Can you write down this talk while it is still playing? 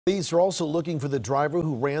Police are also looking for the driver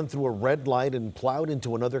who ran through a red light and plowed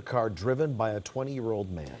into another car driven by a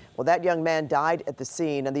 20-year-old man. Well, that young man died at the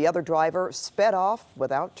scene, and the other driver sped off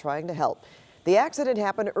without trying to help. The accident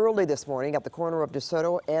happened early this morning at the corner of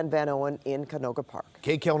DeSoto and Van Owen in Canoga Park.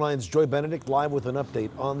 KCAL9's Joy Benedict live with an update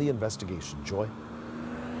on the investigation. Joy?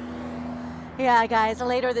 Yeah, guys,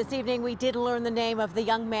 later this evening we did learn the name of the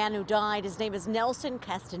young man who died. His name is Nelson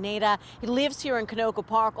Castaneda. He lives here in Canoga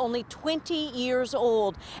Park, only 20 years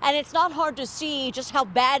old. And it's not hard to see just how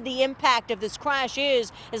bad the impact of this crash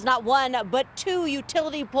is not one, but two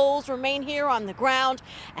utility poles remain here on the ground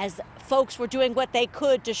as folks were doing what they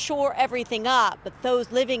could to shore everything up. But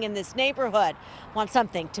those living in this neighborhood want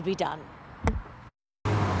something to be done.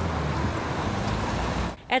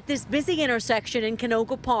 At this busy intersection in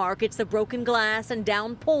Canoga Park, it's the broken glass and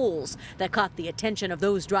down poles that caught the attention of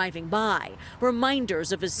those driving by.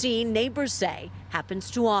 Reminders of a scene neighbors say happens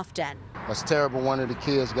too often. That's terrible. One of the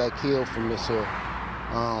kids got killed from this here.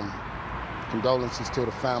 Condolences to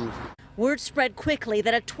the family. Word spread quickly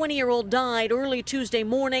that a 20-year-old died early Tuesday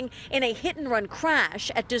morning in a hit-and-run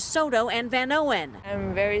crash at DeSoto and Van Owen.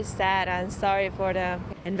 I'm very sad and sorry for them.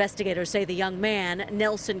 Investigators say the young man,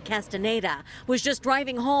 Nelson Castaneda, was just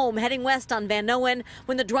driving home heading west on Van Owen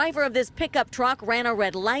when the driver of this pickup truck ran a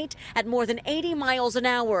red light at more than 80 miles an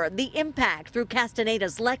hour. The impact threw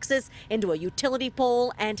Castaneda's Lexus into a utility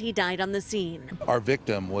pole and he died on the scene. Our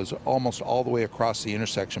victim was almost all the way across the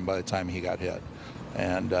intersection by the time he got hit.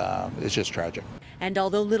 And it's just tragic. And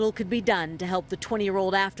although little could be done to help the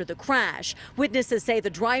 20-year-old after the crash, witnesses say the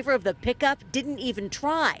driver of the pickup didn't even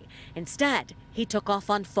try. Instead, he took off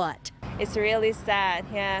on foot. It's really sad,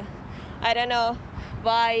 yeah. I don't know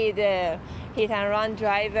why the hit-and-run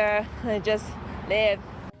driver just lived.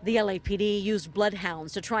 The LAPD used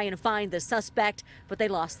bloodhounds to try and find the suspect, but they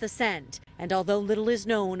lost the scent. And although little is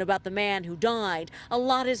known about the man who died, a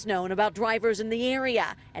lot is known about drivers in the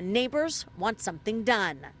area, and neighbors want something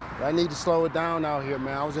done. I need to slow it down out here,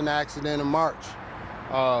 man. I was in an accident in March.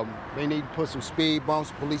 They need to put some speed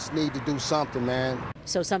bumps. Police need to do something, man.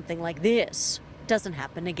 So something like this doesn't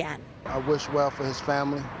happen again. I wish well for his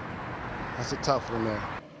family. That's a tough one there.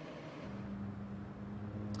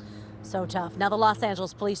 So tough. Now, the Los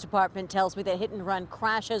Angeles Police Department tells me that hit-and-run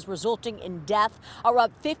crashes resulting in death are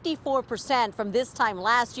up 54% from this time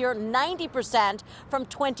last year, 90% from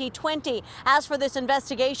 2020. As for this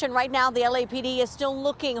investigation, right now the LAPD is still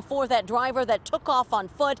looking for that driver that took off on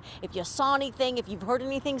foot. If you saw anything, if you've heard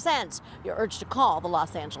anything since, you're urged to call the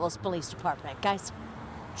Los Angeles Police Department. Guys.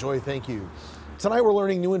 Joy, thank you. Tonight we're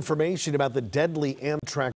learning new information about the deadly Amtrak